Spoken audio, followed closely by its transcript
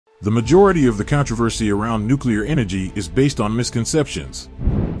The majority of the controversy around nuclear energy is based on misconceptions.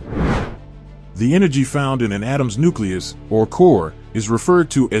 The energy found in an atom's nucleus, or core, is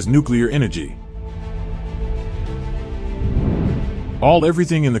referred to as nuclear energy.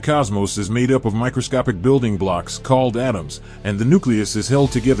 Everything in the cosmos is made up of microscopic building blocks called atoms, and the nucleus is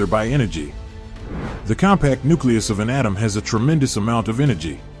held together by energy. The compact nucleus of an atom has a tremendous amount of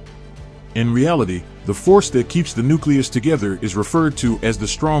energy. In reality, the force that keeps the nucleus together is referred to as the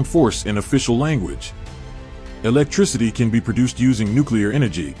strong force in official language. Electricity can be produced using nuclear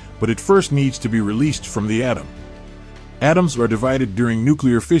energy, but it first needs to be released from the atom. Atoms are divided during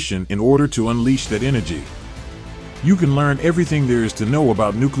nuclear fission in order to unleash that energy. You can learn everything there is to know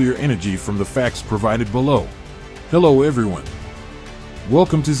about nuclear energy from the facts provided below. Hello everyone.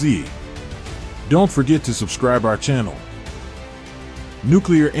 Welcome to Z. Don't forget to subscribe our channel.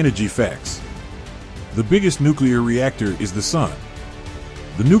 Nuclear energy facts. The biggest nuclear reactor is the Sun.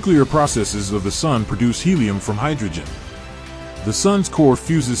 The nuclear processes of the Sun produce helium from hydrogen. The Sun's core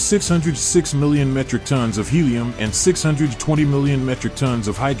fuses 606 million metric tons of helium and 620 million metric tons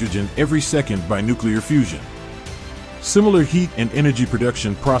of hydrogen every second by nuclear fusion. Similar heat and energy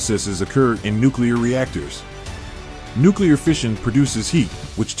production processes occur in nuclear reactors. Nuclear fission produces heat,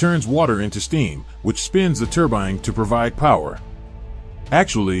 which turns water into steam, which spins the turbine to provide power.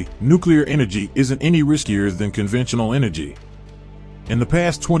 Actually, nuclear energy isn't any riskier than conventional energy. In the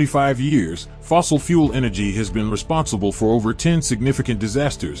past 25 years, fossil fuel energy has been responsible for over 10 significant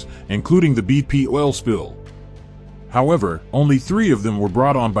disasters, including the BP oil spill. However, only 3 of them were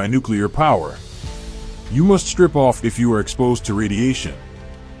brought on by nuclear power. You must strip off if you are exposed to radiation.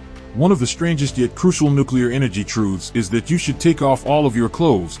 One of the strangest yet crucial nuclear energy truths is that you should take off all of your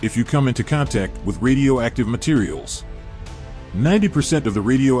clothes if you come into contact with radioactive materials. 90% of the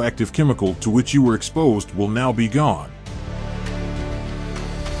radioactive chemical to which you were exposed will now be gone.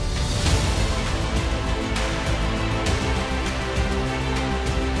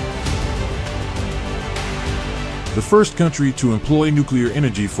 The first country to employ nuclear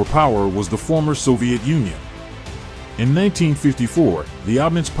energy for power was the former Soviet Union. In 1954, the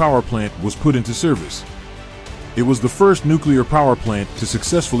Obninsk power plant was put into service. It was the first nuclear power plant to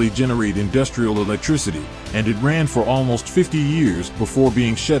successfully generate industrial electricity, and it ran for almost 50 years before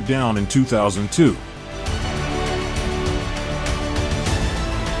being shut down in 2002.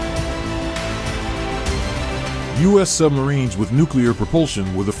 U.S. submarines with nuclear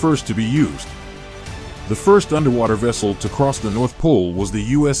propulsion were the first to be used. The first underwater vessel to cross the North Pole was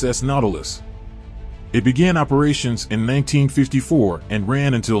the USS Nautilus. It began operations in 1954 and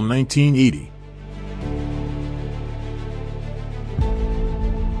ran until 1980.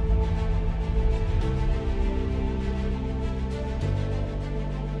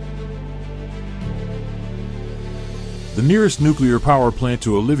 The nearest nuclear power plant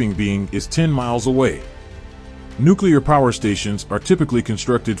to a living being is 10 miles away. Nuclear power stations are typically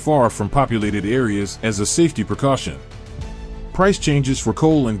constructed far from populated areas as a safety precaution. Price changes for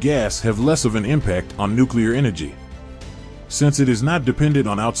coal and gas have less of an impact on nuclear energy. Since it is not dependent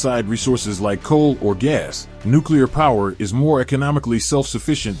on outside resources like coal or gas, nuclear power is more economically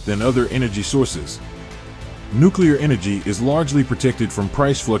self-sufficient than other energy sources. Nuclear energy is largely protected from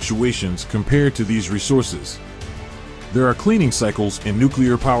price fluctuations compared to these resources. There are cleaning cycles in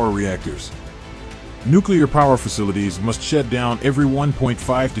nuclear power reactors. Nuclear power facilities must shut down every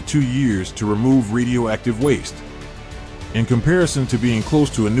 1.5 to 2 years to remove radioactive waste. In comparison to being close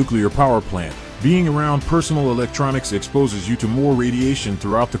to a nuclear power plant, being around personal electronics exposes you to more radiation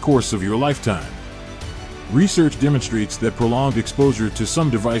throughout the course of your lifetime. Research demonstrates that prolonged exposure to some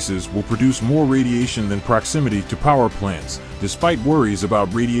devices will produce more radiation than proximity to power plants, despite worries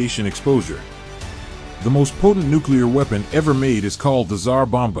about radiation exposure. The most potent nuclear weapon ever made is called the Tsar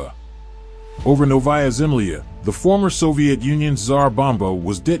Bomba. Over Novaya Zemlya, the former Soviet Union's Tsar Bomba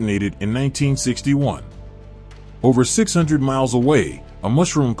was detonated in 1961. Over 600 miles away, a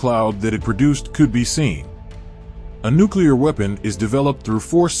mushroom cloud that it produced could be seen. A nuclear weapon is developed through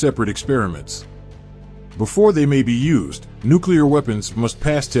 4 separate experiments. Before they may be used, nuclear weapons must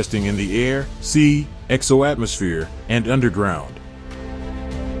pass testing in the air, sea, exoatmosphere, and underground.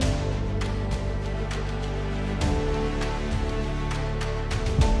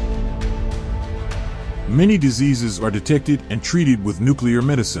 Many diseases are detected and treated with nuclear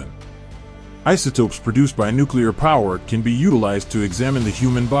medicine. Isotopes produced by nuclear power can be utilized to examine the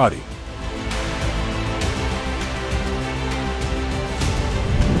human body.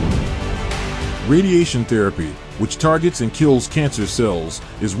 Radiation therapy, which targets and kills cancer cells,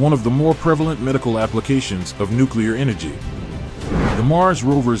 is one of the more prevalent medical applications of nuclear energy. The Mars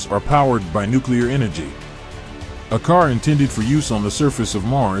rovers are powered by nuclear energy. A car intended for use on the surface of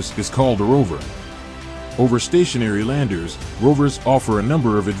Mars is called a rover. Over stationary landers, rovers offer a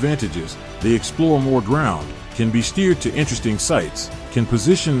number of advantages. They explore more ground, can be steered to interesting sites, can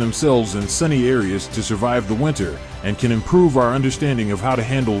position themselves in sunny areas to survive the winter, and can improve our understanding of how to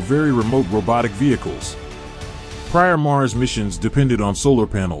handle very remote robotic vehicles. Prior Mars missions depended on solar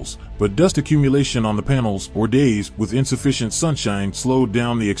panels, but dust accumulation on the panels or days with insufficient sunshine slowed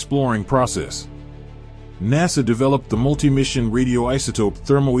down the exploring process. NASA developed the multi-mission radioisotope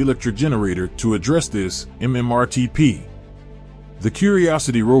thermoelectric generator to address this, MMRTP. The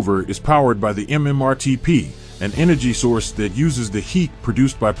Curiosity rover is powered by the MMRTP, an energy source that uses the heat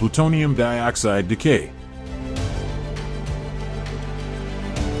produced by plutonium dioxide decay.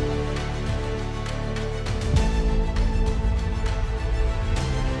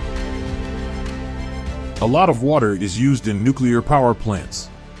 A lot of water is used in nuclear power plants.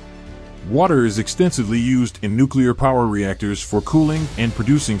 Water is extensively used in nuclear power reactors for cooling and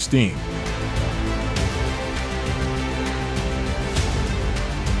producing steam.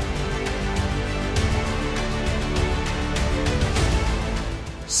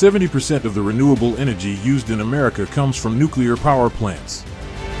 "70% of the renewable energy used in America comes from nuclear power plants.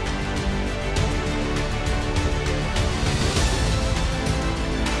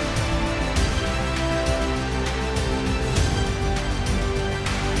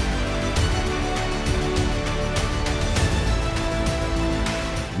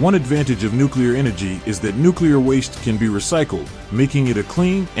 One advantage of nuclear energy is that nuclear waste can be recycled, making it a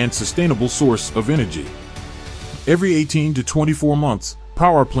clean and sustainable source of energy. Every 18 to 24 months,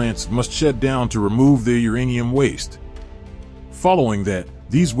 power plants must shut down to remove their uranium waste. Following that,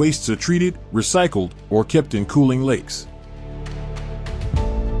 these wastes are treated, recycled, or kept in cooling lakes.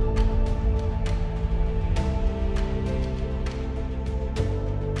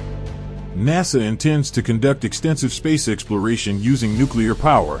 NASA intends to conduct extensive space exploration using nuclear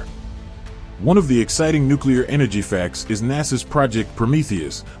power. One of the exciting nuclear energy facts is NASA's Project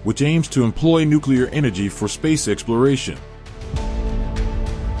Prometheus, which aims to employ nuclear energy for space exploration.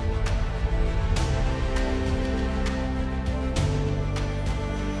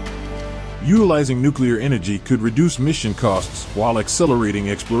 Utilizing nuclear energy could reduce mission costs while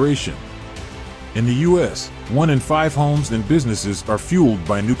accelerating exploration. In the U.S., 1 in 5 homes and businesses are fueled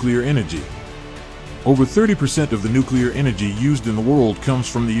by nuclear energy. Over 30% of the nuclear energy used in the world comes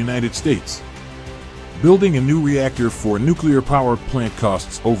from the United States. Building a new reactor for a nuclear power plant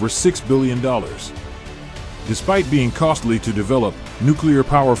costs over $6 billion. Despite being costly to develop, nuclear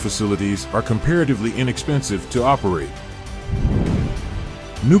power facilities are comparatively inexpensive to operate.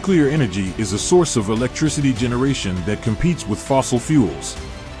 Nuclear energy is a source of electricity generation that competes with fossil fuels.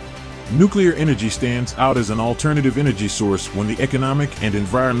 Nuclear energy stands out as an alternative energy source when the economic and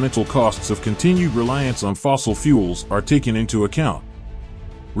environmental costs of continued reliance on fossil fuels are taken into account.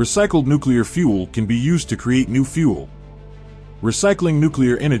 Recycled nuclear fuel can be used to create new fuel. Recycling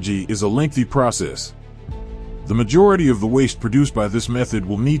nuclear energy is a lengthy process. The majority of the waste produced by this method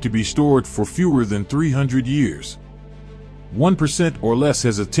will need to be stored for fewer than 300 years. 1% or less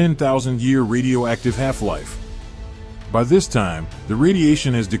has a 10,000-year radioactive half-life. By this time, the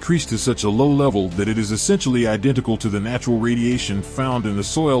radiation has decreased to such a low level that it is essentially identical to the natural radiation found in the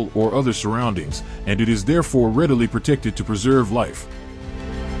soil or other surroundings, and it is therefore readily protected to preserve life.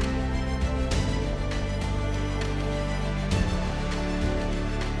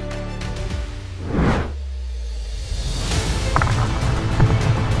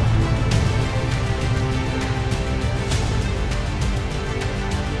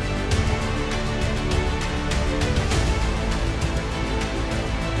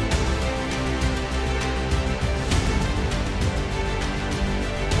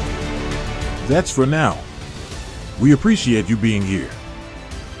 That's for now. We appreciate you being here.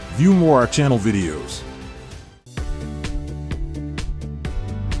 View more our channel videos.